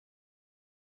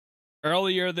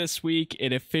Earlier this week,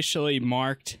 it officially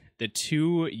marked the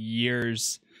 2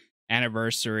 years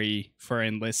anniversary for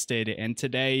Enlisted, and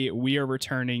today we are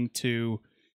returning to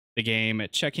the game,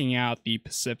 checking out the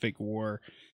Pacific War.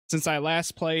 Since I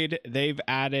last played, they've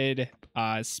added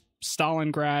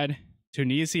Stalingrad,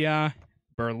 Tunisia,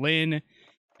 Berlin,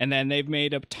 and then they've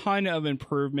made a ton of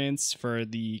improvements for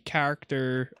the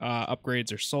character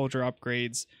upgrades or soldier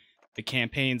upgrades. The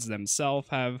campaigns themselves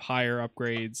have higher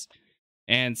upgrades,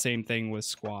 and same thing with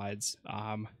squads.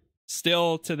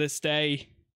 Still to this day,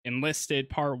 Enlisted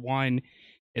Part 1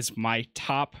 is my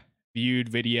top viewed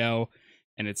video,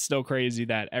 and it's still crazy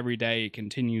that every day it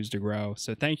continues to grow.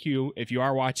 So thank you if you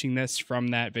are watching this from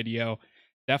that video.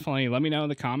 Definitely let me know in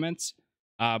the comments.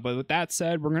 But with that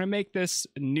said, we're going to make this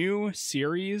new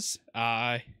series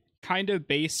kind of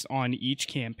based on each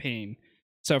campaign.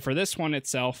 So for this one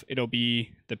itself, it'll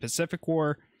be the Pacific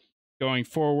War. Going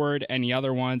forward, any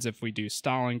other ones, if we do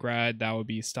Stalingrad, that would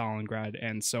be Stalingrad,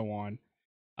 and so on.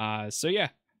 So yeah,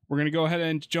 we're going to go ahead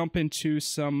and jump into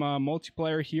some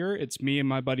multiplayer here. It's me and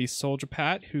my buddy Soldier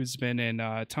Pat, who's been in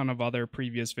a ton of other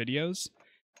previous videos.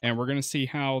 And we're going to see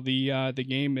how the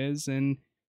game is in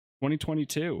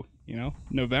 2022, you know,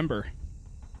 November.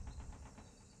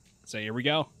 So here we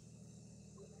go.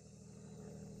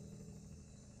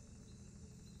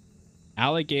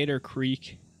 Alligator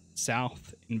Creek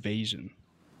South invasion.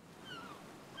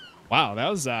 Wow, that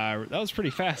was pretty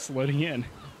fast loading in.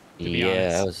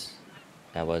 Yeah,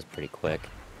 that was pretty quick.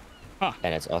 Huh.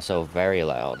 And it's also very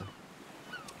loud.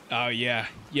 Oh yeah,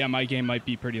 my game might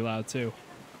be pretty loud too.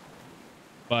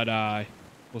 But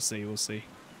we'll see.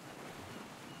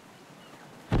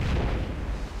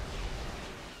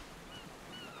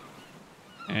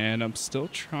 And I'm still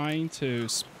trying to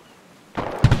spawn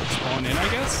in,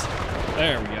 I guess.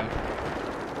 There we go.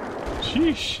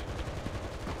 Sheesh.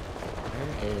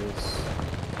 Where is...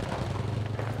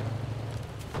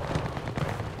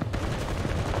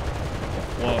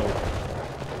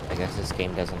 Whoa. I guess this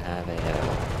game doesn't have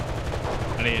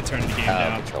a... I need to turn the game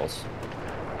down. Controls.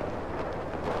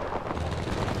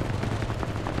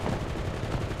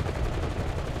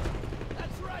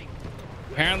 That's right.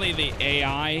 Apparently the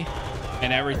AI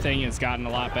and everything has gotten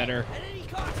a lot better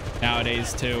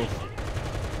nowadays too.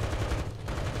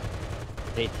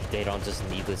 They don't just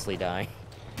needlessly die.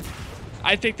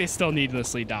 I think they still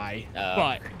needlessly die,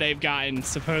 but they've gotten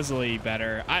supposedly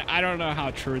better. I don't know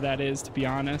how true that is, to be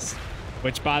honest.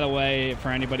 Which, by the way, for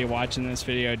anybody watching this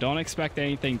video, don't expect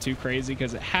anything too crazy,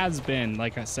 because it has been,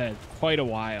 like I said, quite a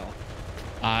while.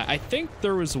 I think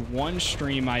there was one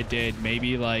stream I did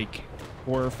maybe like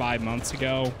 4 or 5 months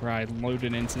ago where I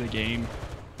loaded into the game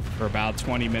for about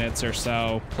 20 minutes or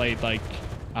so, played like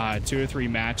 2 or 3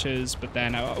 matches, but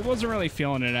then I wasn't really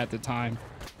feeling it at the time,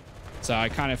 so I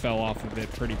kind of fell off of it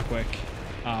pretty quick.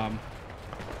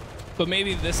 But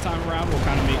maybe this time around we'll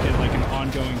kind of make it like an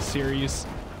ongoing series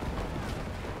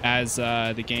as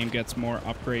the game gets more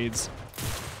upgrades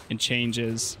and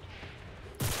changes.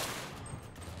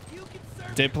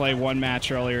 Did play one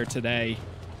match earlier today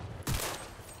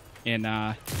in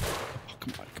oh,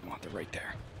 come on, they're right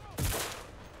there.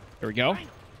 There we go.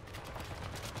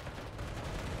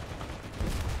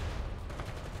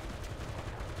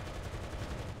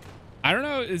 I don't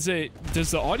know, does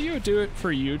the audio do it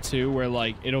for you too, where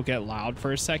like it'll get loud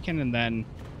for a second and then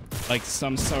like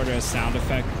some sort of sound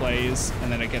effect plays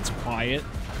and then it gets quiet?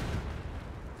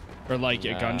 Or like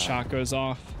a gunshot goes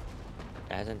off?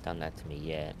 It hasn't done that to me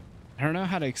yet. I don't know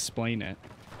how to explain it.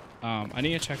 I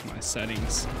need to check my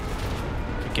settings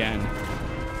again.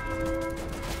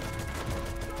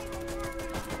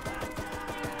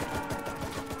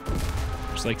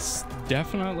 There's like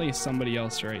definitely somebody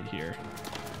else right here.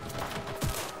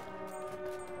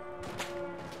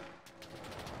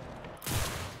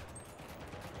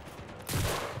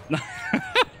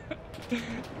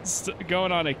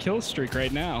 Going on a kill streak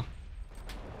right now.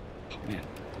 Oh man,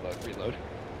 reload.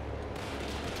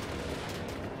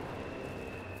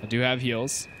 I do have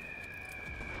heals.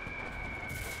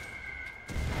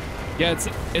 Yeah,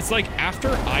 it's like after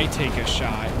I take a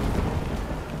shot,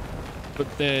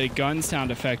 but the gun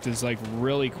sound effect is like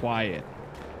really quiet.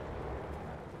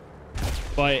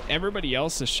 But everybody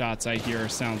else's shots I hear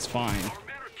sounds fine.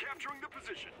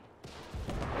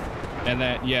 And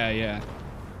that, yeah.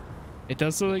 It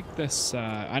does look like this,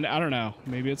 I don't know.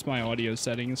 Maybe it's my audio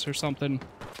settings or something.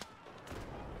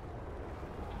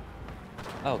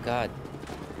 Oh god,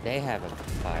 they haven't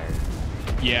fired.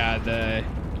 Yeah,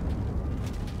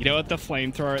 you know what that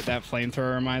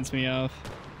flamethrower reminds me of?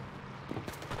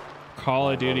 Call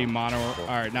of Duty World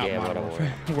at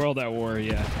War, World at War,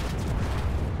 yeah.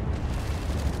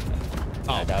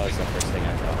 Yeah, that was the first thing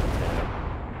I thought.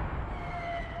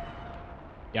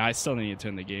 Yeah, I still need to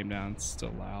turn the game down. It's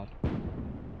still loud.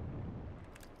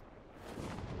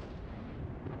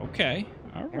 Okay.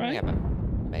 All right. Have a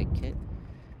med kit.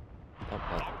 Oh,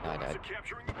 no, I died.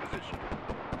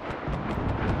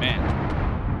 Man.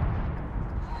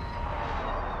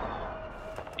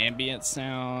 Ambient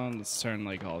sound. Let's turn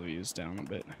like all views down a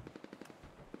bit.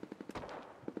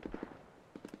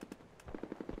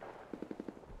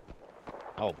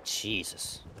 Oh,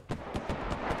 Jesus.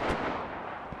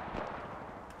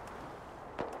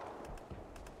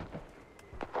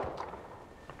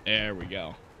 There we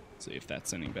go. See if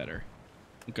that's any better.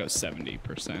 We'll go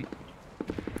 70%.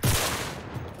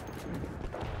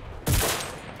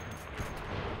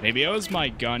 Maybe it was my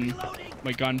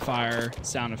gunfire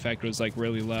sound effect was like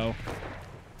really low.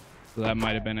 So that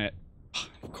might have been it.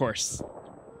 Of course.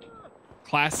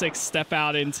 Classic step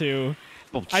out into...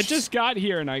 Oh, I just got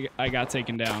here and I got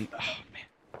taken down. Oh, man.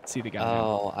 See the guy.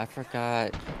 Oh, I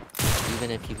forgot.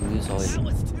 Even if you lose all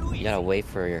you gotta wait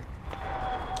for your...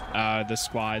 the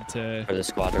squad to... For the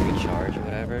squad to recharge or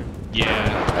whatever? Yeah.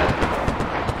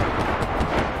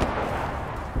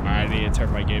 Alright, I need to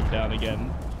turn my game down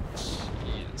again.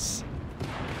 Jeez.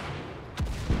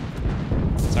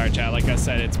 Sorry, chat. Like I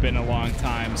said, it's been a long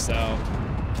time, so...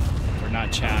 Or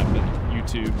not chat, but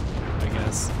YouTube, I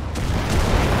guess.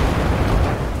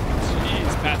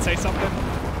 Jeez. Pat, say something?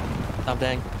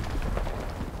 Something.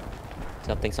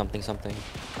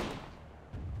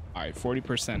 Alright,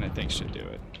 40% I think should do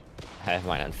it. I have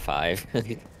mine on 5.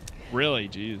 Really?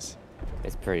 Jeez.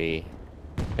 It's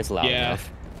loud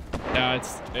enough. No,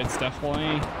 it's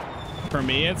definitely, for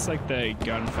me, it's like the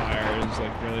gunfire is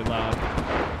like really loud.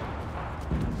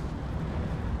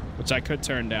 Which I could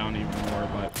turn down even more,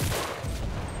 but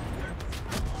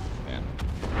man.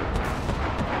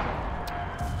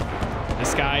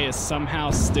 This guy is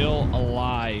somehow still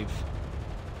alive.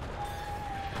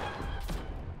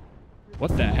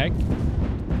 What the heck?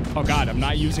 Oh god, I'm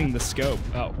not using the scope.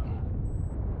 Oh.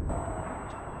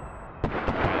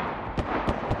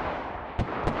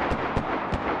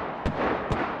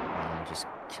 Just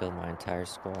killed my entire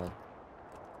squad.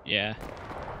 Yeah.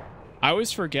 I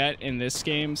always forget in this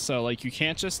game, so like you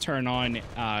can't just turn on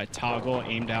toggle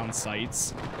aim down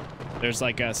sights. There's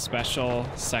like a special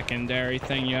secondary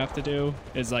thing you have to do.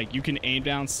 Is like you can aim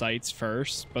down sights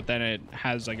first, but then it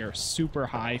has like a super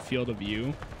high field of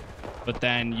view. But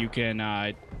then you can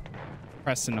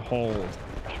press and hold.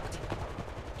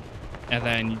 And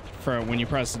then for when you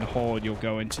press and hold, you'll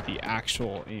go into the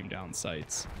actual aim down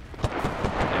sights.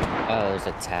 Oh, there's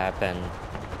a tap and...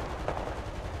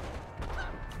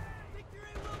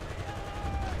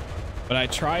 But I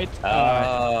tried...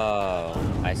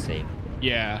 oh, I see.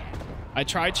 Yeah. I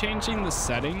tried changing the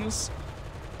settings,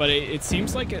 but it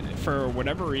seems like for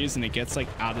whatever reason, it gets like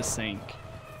out of sync.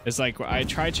 It's like I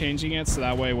tried changing it so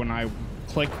that way when I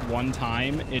click one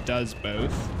time, it does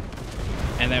both.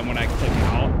 And then when I click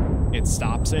out, it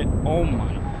stops it. Oh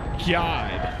my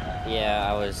god. Yeah,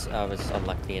 I was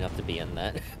unlucky enough to be in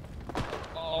that.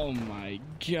 Oh my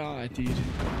god, dude.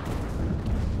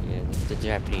 Yeah, the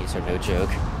Japanese are no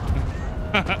joke.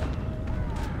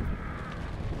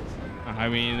 I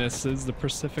mean, this is the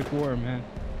Pacific War, man.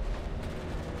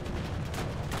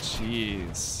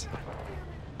 Jeez.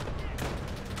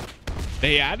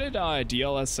 They added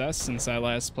DLSS since I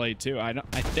last played too. I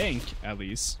think at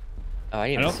least. Oh,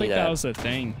 I don't think that was a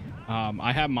thing.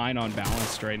 I have mine on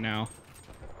balanced right now.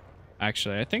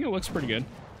 Actually, I think it looks pretty good.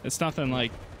 It's nothing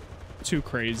like too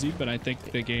crazy, but I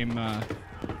think the game,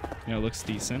 you know, looks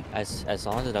decent. As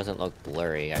long as it doesn't look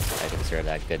blurry, I consider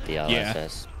that good DLSS. Yeah,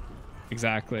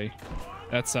 exactly.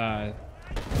 That's and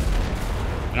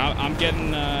I'm getting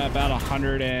about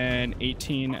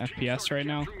 118 FPS right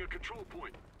now.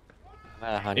 I'm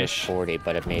at 140,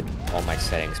 but it made all my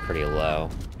settings pretty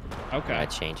low. Okay. I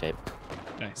change it.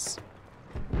 Nice.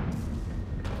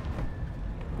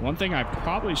 One thing I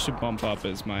probably should bump up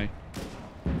is I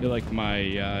feel like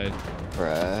my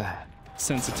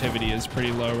sensitivity is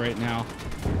pretty low right now.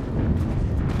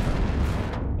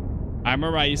 I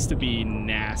remember I used to be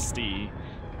nasty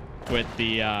with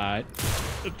the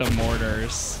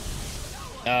mortars.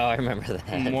 Oh, I remember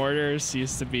that. Mortars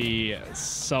used to be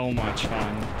so much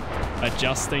fun.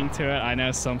 Adjusting to it, I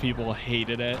know some people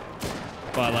hated it,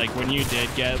 but like when you did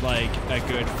get like a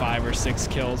good 5 or 6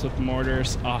 kills with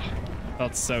mortars, oh,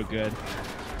 felt so good.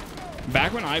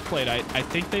 Back when I played, I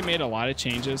think they made a lot of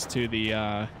changes to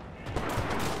the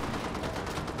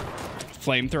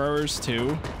flamethrowers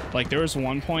too. Like there was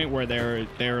one point where they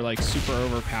were like super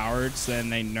overpowered, so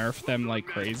then they nerfed them like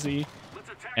crazy.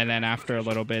 And then after a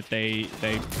little bit, they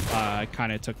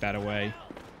kind of took that away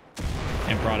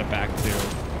and brought it back to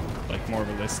like more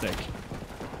realistic.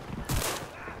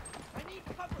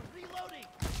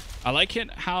 I like it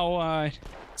how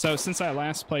so since I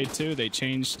last played too, they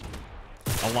changed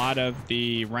a lot of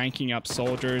the ranking up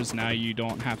soldiers. Now you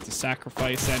don't have to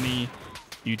sacrifice any.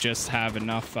 You just have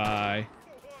enough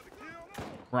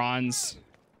bronze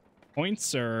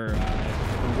points or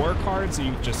war cards, and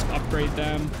you just upgrade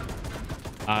them.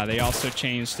 They also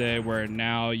changed it where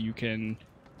now you can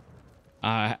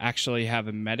actually have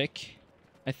a medic,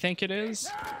 I think it is.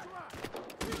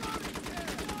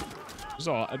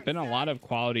 There's been a lot of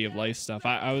quality of life stuff.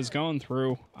 I was going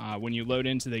through when you load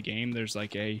into the game, there's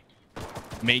like a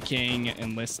making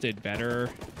enlisted better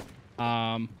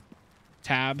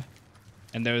tab,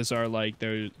 and those are like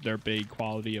their big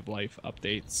quality of life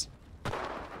updates,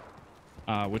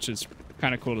 which is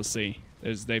kind of cool to see.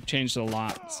 They've changed a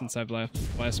lot since I've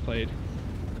last played.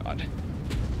 God.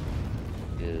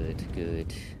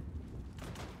 Good.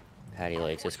 Patty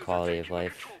likes his quality of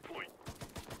life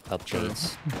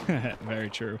updates. Very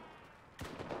true.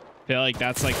 I feel like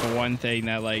that's like the one thing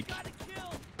that, like,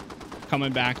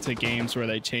 coming back to games where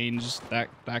they change that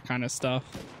kind of stuff,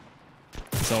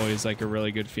 it's always like a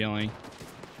really good feeling,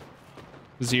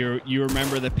 because you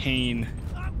remember the pain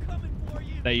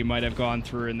that you might have gone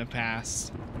through in the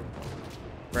past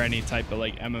for any type of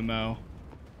like MMO.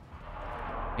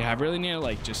 Yeah, I really need to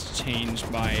like just change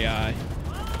my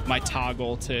my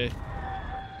toggle to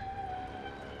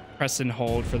press and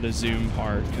hold for the zoom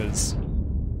part, because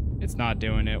it's not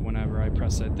doing it whenever I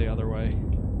press it the other way,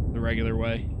 the regular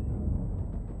way.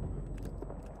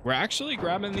 We're actually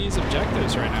grabbing these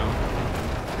objectives right now.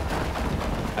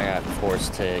 I got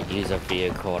forced to use a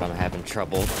vehicle and I'm having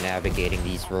trouble navigating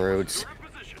these roads.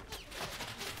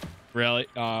 Really?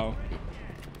 Oh.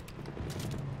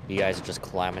 You guys are just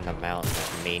climbing the mountain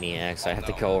like maniacs. I have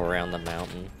to go around the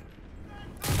mountain.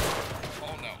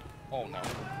 Oh no. Oh no.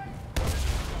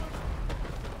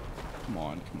 Come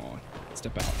on.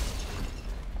 Step out.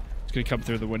 It's gonna come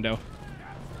through the window.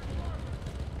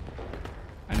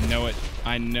 I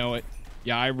know it.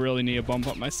 Yeah, I really need to bump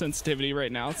up my sensitivity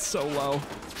right now. It's so low.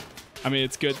 I mean,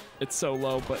 it's good. It's so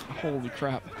low, but holy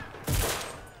crap.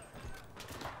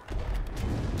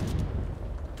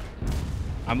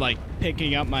 I'm like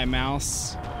picking up my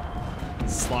mouse,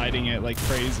 sliding it like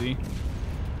crazy.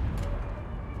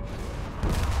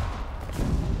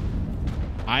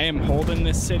 I am holding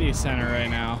this city center right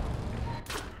now.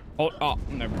 Oh,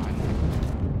 never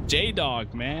mind.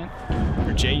 J-Dog, man.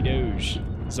 Or J-Doge.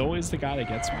 He's always the guy that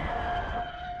gets me.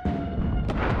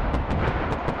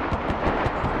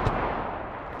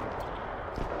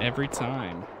 Every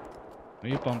time.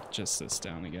 Let me bump just this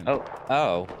down again.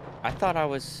 Oh. I thought I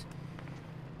was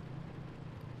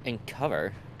in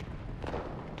cover.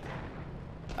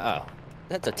 Oh,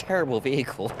 that's a terrible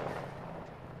vehicle.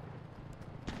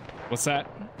 What's that?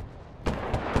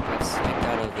 I slipped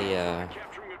out of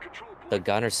the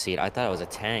gunner's seat. I thought it was a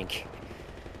tank.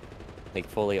 Like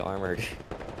fully armored.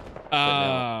 Oh,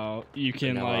 no, you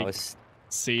can like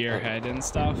see your head and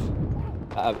stuff?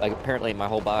 Like apparently my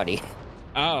whole body.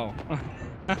 Oh.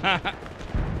 But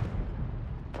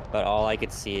all I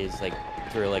could see is like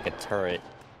through like a turret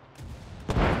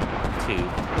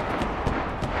tube.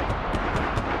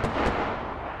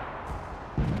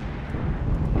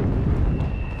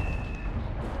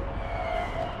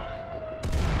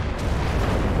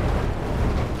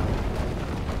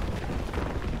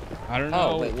 I don't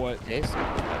know wait, what. It is.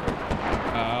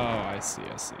 Oh, I see.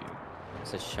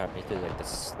 It's a shot me through like the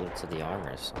slits of the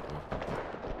armor or something.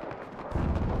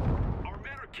 Our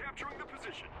men are capturing the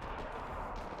position.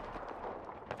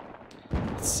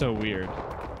 It's so weird.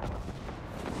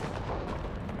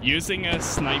 Using a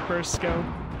sniper scope,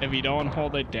 if you don't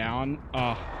hold it down,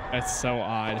 oh, that's so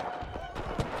odd.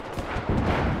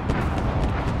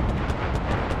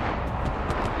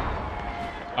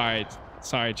 All right.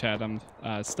 Sorry, Chad. I'm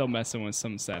still messing with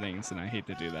some settings, and I hate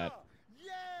to do that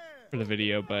for the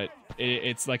video, but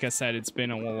it's like I said, it's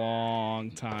been a long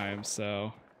time,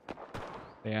 so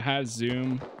yeah, I have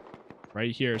zoom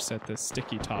right here set the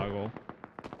sticky toggle.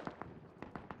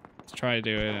 Let's try to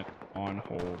do it on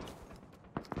hold.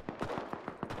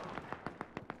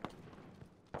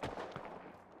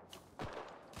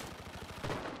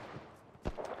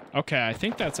 Okay, I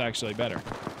think that's actually better.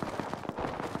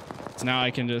 So now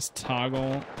I can just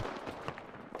toggle.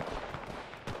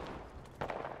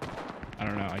 I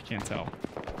don't know, I can't tell.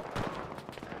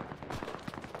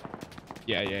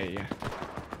 Yeah.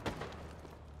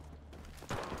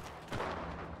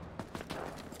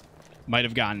 Might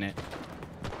have gotten it.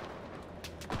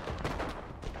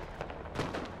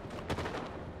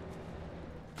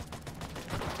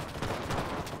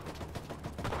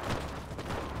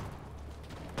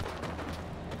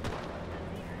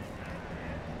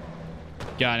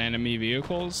 Got enemy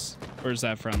vehicles? Or is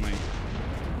that friendly?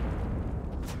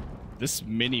 This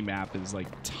mini map is like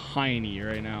tiny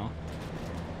right now.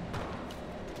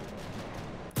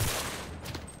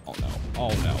 Oh no. Oh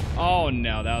no. Oh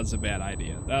no. That was a bad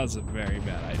idea. That was a very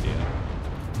bad idea.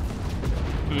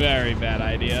 Very bad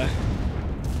idea.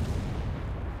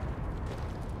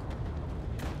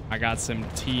 I got some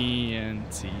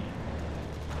TNT.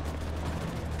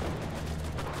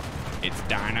 It's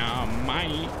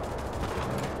dynamite.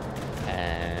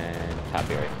 And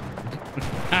copyright.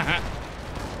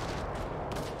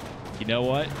 You know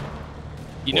what?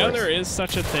 You know there is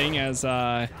such a thing as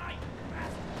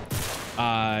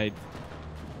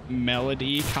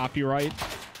melody copyright.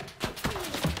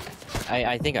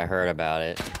 I think I heard about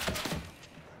it.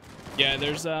 Yeah,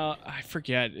 there's I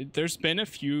forget. There's been a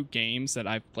few games that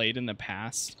I've played in the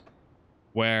past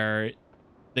where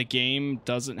the game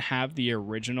doesn't have the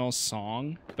original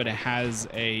song, but it has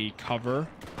a cover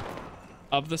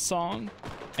of the song,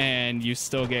 and you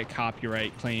still get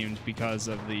copyright claimed because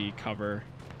of the cover.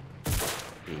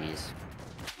 Jeez.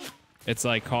 It's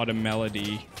like called a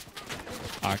melody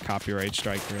copyright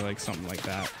strike or like something like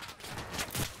that.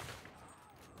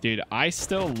 Dude, I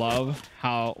still love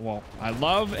how, well, I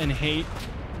love and hate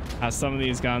how some of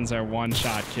these guns are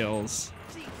one-shot kills.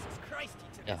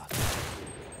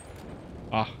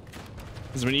 Oh,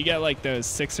 because when you get like those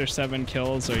 6 or 7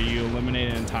 kills or you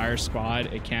eliminate an entire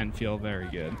squad, it can feel very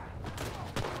good.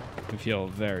 It can feel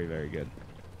very, very good.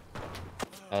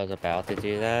 I was about to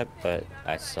do that, but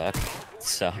I suck,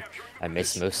 so I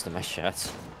missed most of my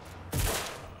shots.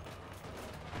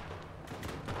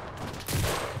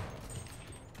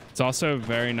 It's also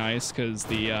very nice because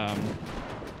the,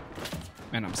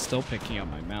 man, I'm still picking up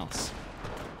my mouse.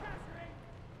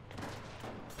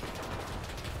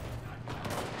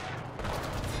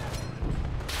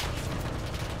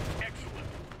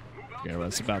 Yeah, what I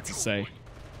was about to say.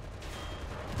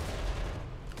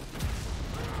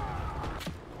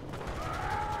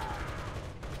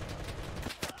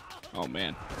 Oh,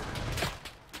 man.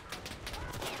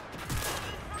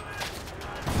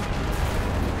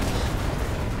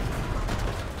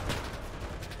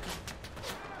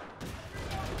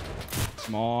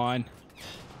 Come on.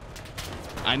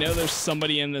 I know there's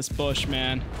somebody in this bush,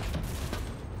 man.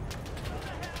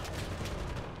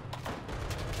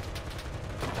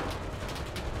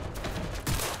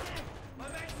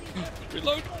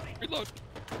 Reload, reload.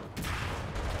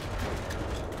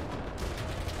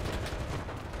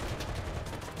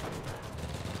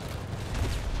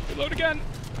 Reload again.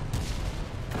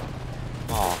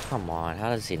 Oh, come on. How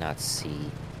does he not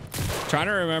see? Trying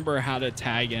to remember how to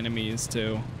tag enemies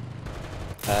too.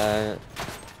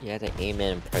 You had to aim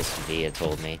in and press V, it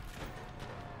told me.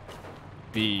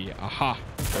 V, aha,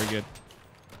 very good.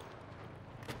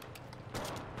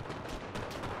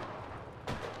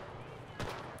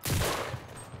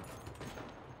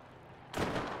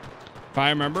 If I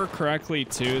remember correctly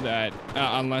too, that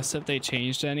unless if they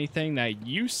changed anything, that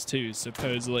used to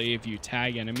supposedly if you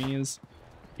tag enemies,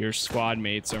 your squad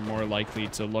mates are more likely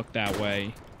to look that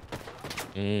way.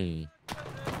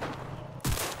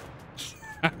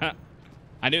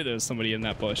 I knew there was somebody in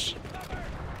that bush.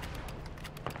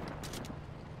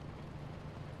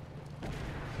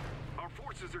 Our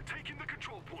forces are taking the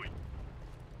control point.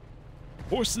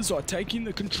 Forces are taking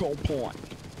the control point.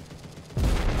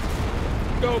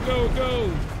 Go, go,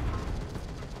 go.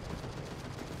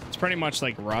 It's pretty much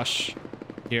like Rush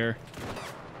here.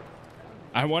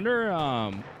 I wonder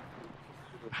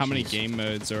how many game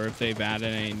modes or if they've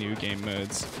added any new game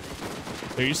modes.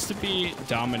 There used to be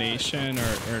domination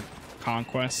or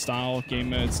conquest style game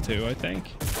modes too, I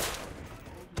think.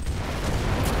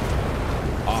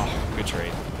 Oh, good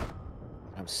trade.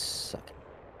 I'm sucking.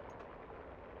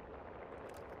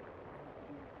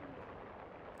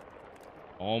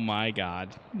 Oh my god.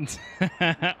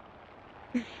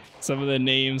 Some of the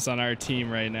names on our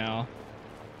team right now.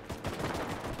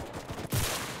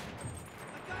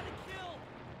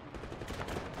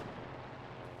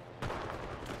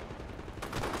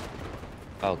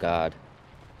 Oh god.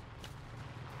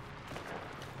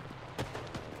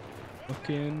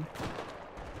 Looking.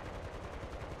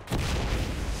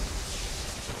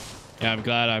 Yeah, I'm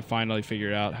glad I finally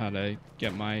figured out how to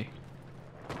get my...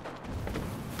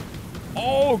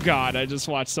 Oh god, I just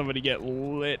watched somebody get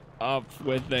lit up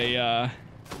with a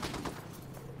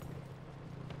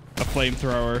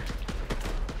flamethrower.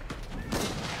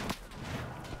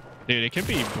 Dude, it can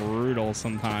be brutal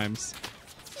sometimes.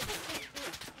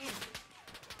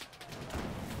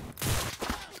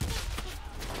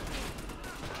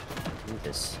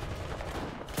 This.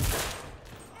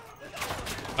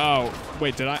 Oh,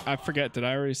 wait, did I forget, did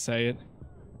I already say it?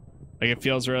 Like, it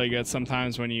feels really good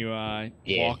sometimes when you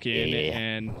walk in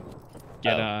and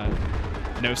get a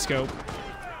no scope.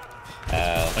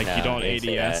 Like, no, you don't didn't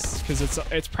say that. ADS, because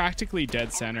it's practically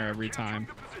dead center every time.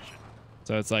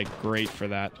 So it's like great for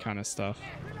that kind of stuff.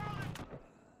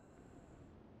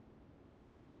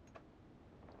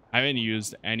 I haven't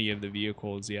used any of the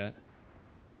vehicles yet.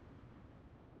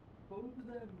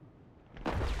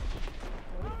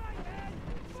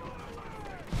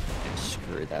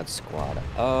 Screw that squad.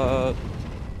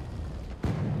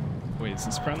 Wait, is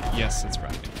this friendly? Yes, it's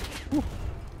friendly. Whew.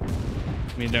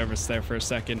 Made me nervous there for a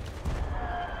second.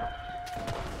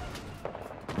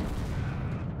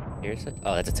 Here's it.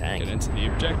 Oh, that's a tank. Get into the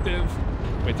objective.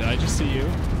 Wait, did I just see you?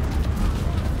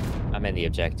 I'm in the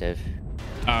objective.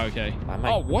 Oh, okay.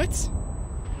 Oh, what?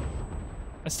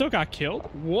 I still got killed?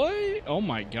 What? Oh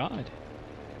my god.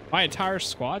 My entire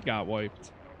squad got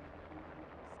wiped.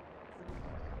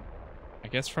 I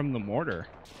guess from the mortar.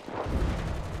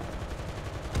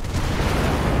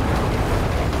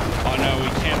 Oh no, we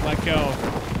can't let go.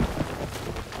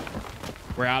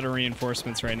 We're out of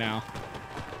reinforcements right now.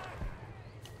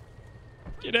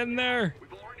 Get in there.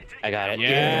 I got it.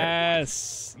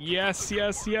 Yes. Yes,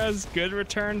 yes, yes. Good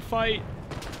return fight.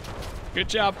 Good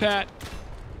job, Pat.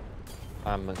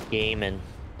 I'm gaming.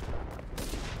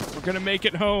 We're gonna make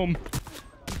it home.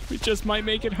 We just might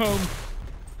make it home.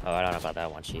 Oh, I don't know about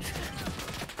that one, Chief.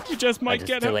 We just might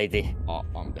get delayed home.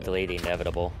 the I'm dead. delayed the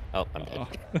inevitable. Oh, I'm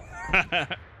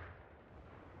dead.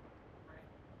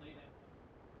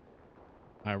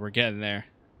 All right, we're getting there.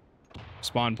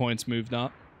 Spawn points moved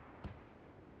up.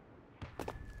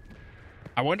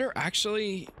 I wonder,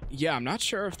 actually, yeah, I'm not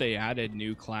sure if they added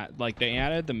new class. Like, they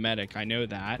added the medic, I know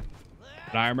that.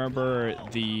 But I remember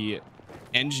the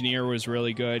engineer was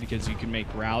really good because you can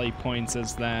make rally points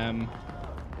as them.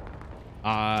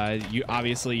 You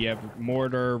have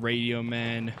mortar, radio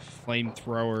men,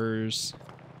 flamethrowers.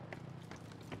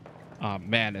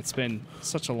 Man, it's been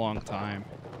such a long time.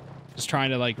 Just trying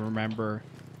to like remember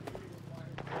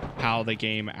how the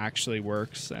game actually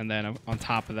works, and then on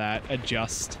top of that,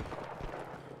 adjust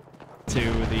to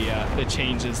the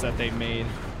changes that they made.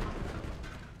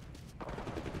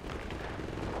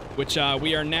 Which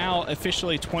we are now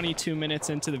officially 22 minutes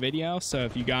into the video, so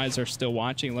if you guys are still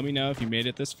watching, let me know if you made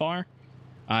it this far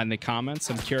in the comments.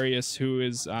 I'm curious who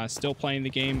is still playing the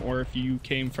game, or if you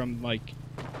came from like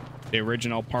the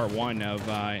original part 1 of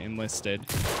Enlisted.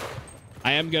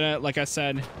 I am gonna, like I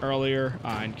said earlier,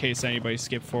 in case anybody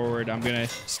skipped forward, I'm gonna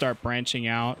start branching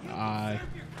out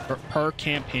per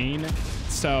campaign.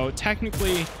 So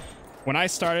technically, when I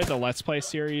started the Let's Play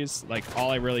series, like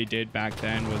all I really did back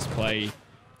then was play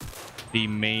the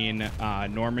main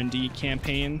Normandy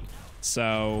campaign.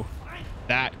 So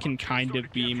that can kind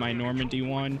of be my Normandy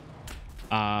one.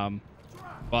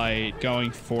 But going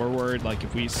forward, like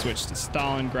if we switch to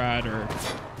Stalingrad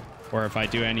or if I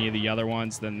do any of the other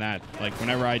ones, then that, like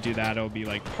whenever I do that, it'll be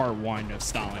like part 1 of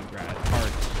Stalingrad, part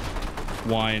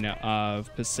 1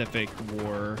 of Pacific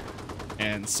War,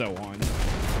 and so on.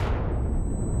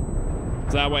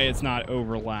 So that way it's not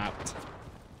overlapped.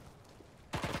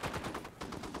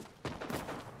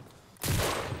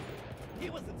 He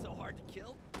wasn't so hard to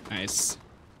kill. Nice.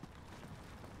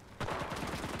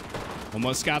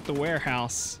 Almost got the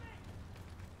warehouse.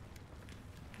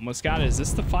 Almost got it. Is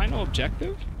this the final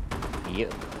objective?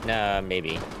 Nah,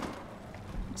 maybe.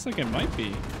 Looks like it might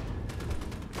be.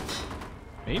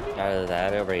 Maybe? Either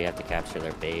that or you have to capture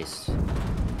their base.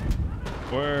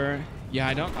 Or yeah,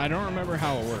 I don't remember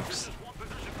how it works.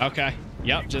 Okay.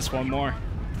 Yep, just one more.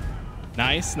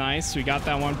 Nice, nice. We got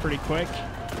that one pretty quick.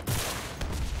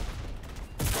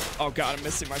 Oh god, I'm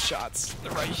missing my shots.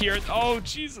 They're right here. Oh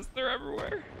Jesus, they're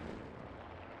everywhere.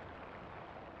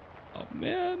 Oh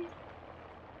man.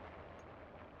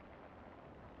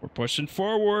 We're pushing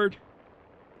forward.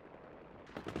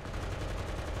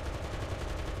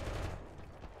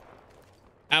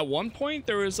 At one point,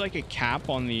 there was like a cap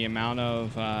on the amount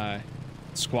of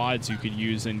squads you could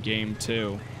use in game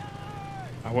 2.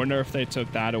 I wonder if they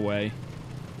took that away.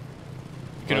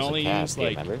 You could only use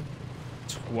like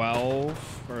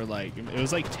 12 or like, it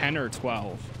was like 10 or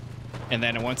 12. And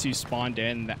then once you spawned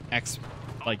in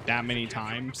like that many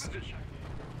times,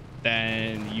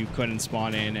 then you couldn't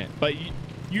spawn in it. But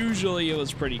usually it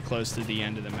was pretty close to the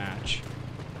end of the match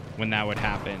when that would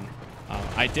happen.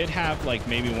 I did have like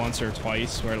maybe once or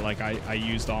twice where like I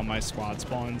used all my squad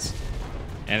spawns,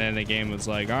 and then the game was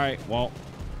like, all right, well,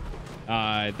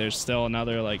 there's still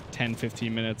another like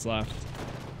 10-15 minutes left.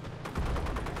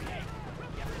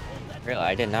 Really,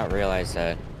 I did not realize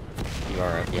that you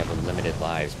have limited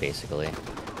lives basically.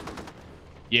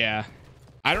 Yeah,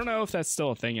 I don't know if that's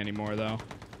still a thing anymore though.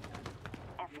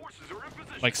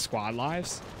 Like squad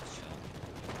lives?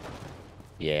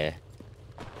 Yeah.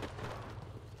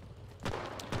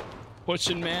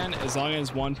 Pushing, man, as long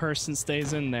as one person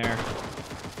stays in there.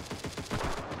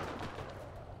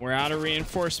 We're out of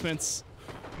reinforcements.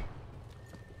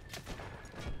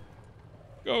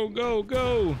 Go, go,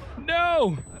 go.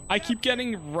 No! I keep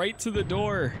getting right to the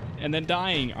door and then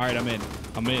dying. All right, I'm in.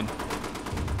 I'm in.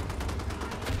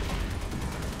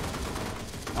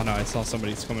 Oh, no, I saw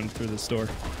somebody's coming through this door.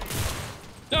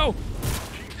 No!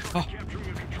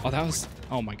 Oh, that was...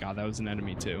 Oh, my God, that was an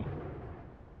enemy, too.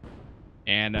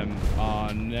 And oh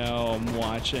no, I'm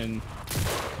watching.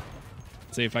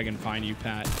 Let's see if I can find you,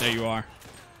 Pat. There you are.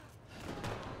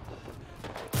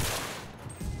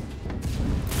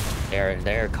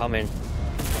 They're coming.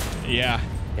 Yeah.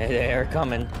 They're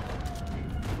coming.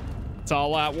 It's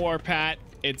all out war, Pat.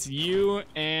 It's you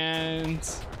and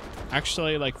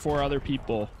actually like 4 other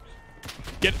people.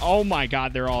 Oh my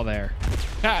God, they're all there.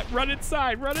 Pat, run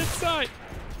inside, run inside.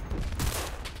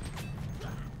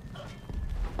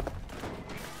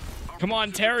 Come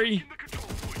on, Terry.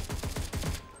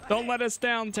 Don't let us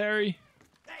down, Terry.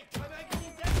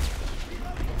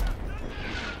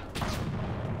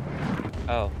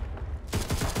 Oh.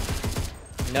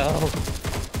 No.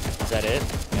 Is that it?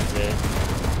 That's it.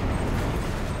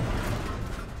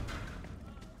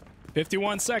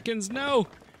 51 seconds. No.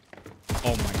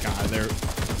 Oh my God.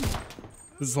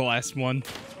 This is the last one.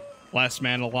 Last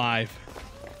man alive.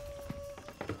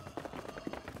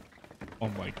 Oh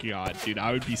my God, dude,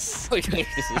 I would be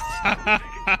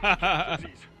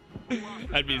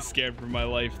I'd be scared for my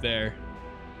life there.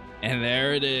 And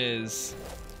there it is.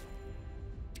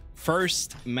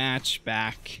 First match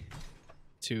back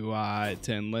to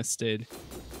Enlisted.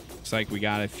 Looks like we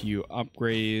got a few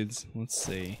upgrades. Let's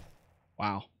see.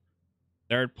 Wow.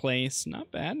 3rd place.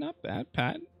 Not bad, not bad.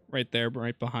 Pat, right there,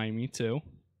 right behind me too.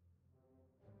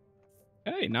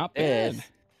 Hey, not bad.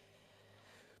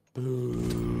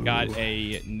 Got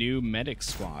a new medic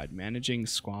squad. Managing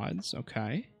squads.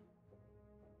 Okay.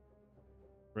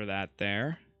 For that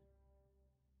there.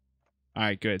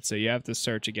 Alright, good. So you have to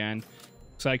search again.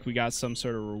 Looks like we got some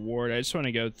sort of reward. I just want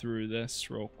to go through this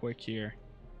real quick here.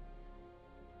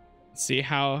 See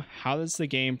how does the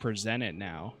game present it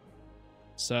now?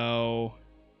 So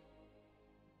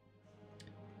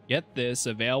get this.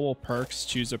 Available perks.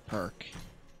 Choose a perk.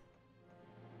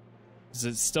 Does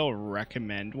it still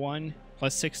recommend one?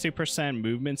 Plus 60%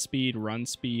 movement speed, run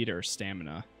speed, or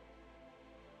stamina.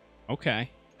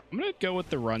 Okay. I'm going to go with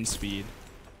the run speed.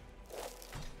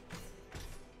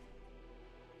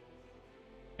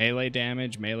 Melee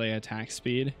damage, melee attack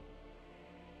speed.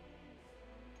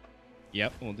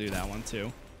 Yep, we'll do that one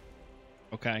too.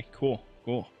 Okay, cool,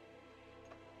 cool.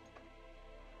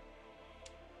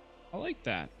 I like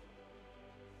that.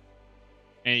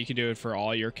 And you can do it for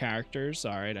all your characters.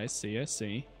 All right, I see, I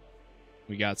see.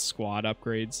 We got squad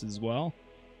upgrades as well.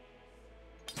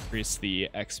 Increase the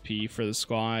XP for the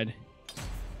squad.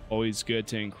 Always good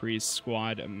to increase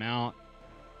squad amount.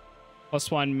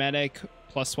 +1 medic,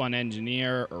 +1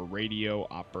 engineer, or radio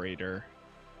operator.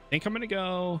 I think I'm gonna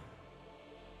go...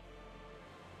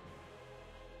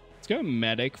 Let's go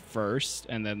medic first,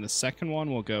 and then the second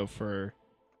one we'll go for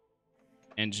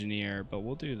engineer, but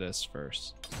we'll do this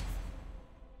first.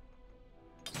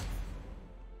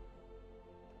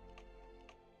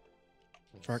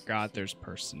 Forgot there's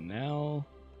personnel.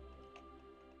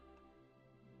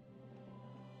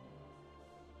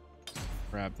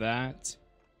 Grab that.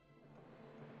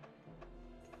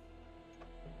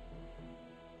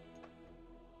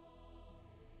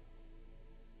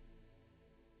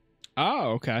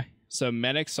 Oh, okay. So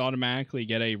medics automatically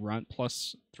get a run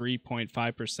plus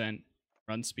 3.5%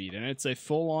 run speed, and it's a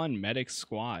full-on medic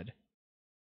squad.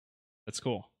 That's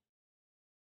cool.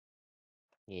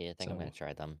 Yeah, I think I'm gonna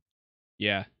try them.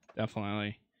 Yeah,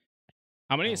 definitely.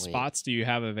 How many spots do you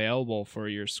have available for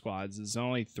your squads? Is it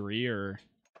only 3 or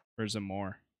is it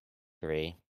more?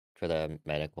 3 for the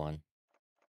medic one.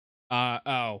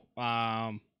 I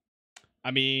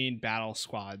mean battle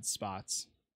squad spots.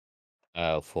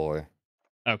 Oh, 4.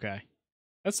 Okay.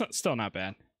 That's still not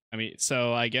bad. I mean,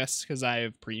 so I guess because I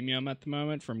have premium at the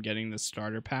moment from getting the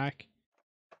starter pack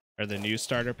or the new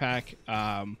starter pack,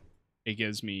 it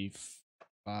gives me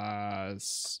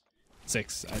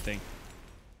 6, I think.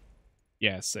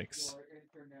 Yeah, 6.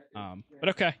 But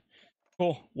okay.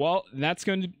 Cool. Well, that's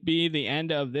going to be the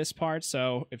end of this part.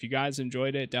 So if you guys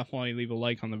enjoyed it, definitely leave a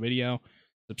like on the video.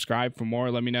 Subscribe for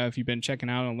more. Let me know if you've been checking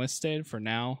out Enlisted. For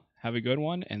now, have a good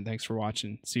one, and thanks for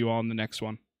watching. See you all in the next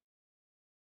one.